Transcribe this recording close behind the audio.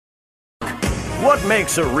What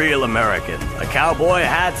makes a real American? A cowboy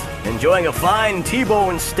hat, enjoying a fine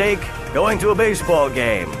T-bone steak, going to a baseball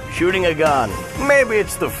game, shooting a gun. Maybe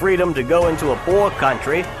it's the freedom to go into a poor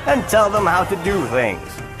country and tell them how to do things.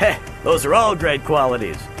 Heh, those are all great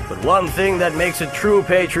qualities. But one thing that makes a true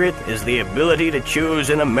patriot is the ability to choose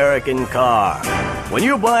an American car. When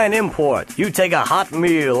you buy an import, you take a hot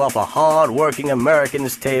meal off a hard-working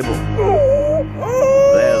American's table.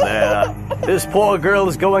 There. This poor girl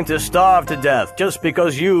is going to starve to death just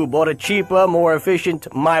because you bought a cheaper, more efficient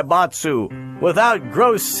Maibatsu. Without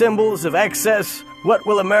gross symbols of excess, what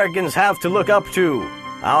will Americans have to look up to?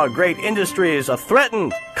 Our great industries are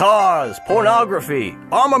threatened. Cars, pornography,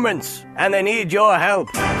 armaments, and they need your help.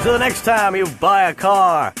 So the next time you buy a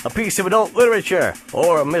car, a piece of adult literature,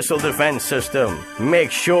 or a missile defense system,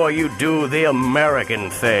 make sure you do the American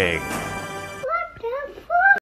thing.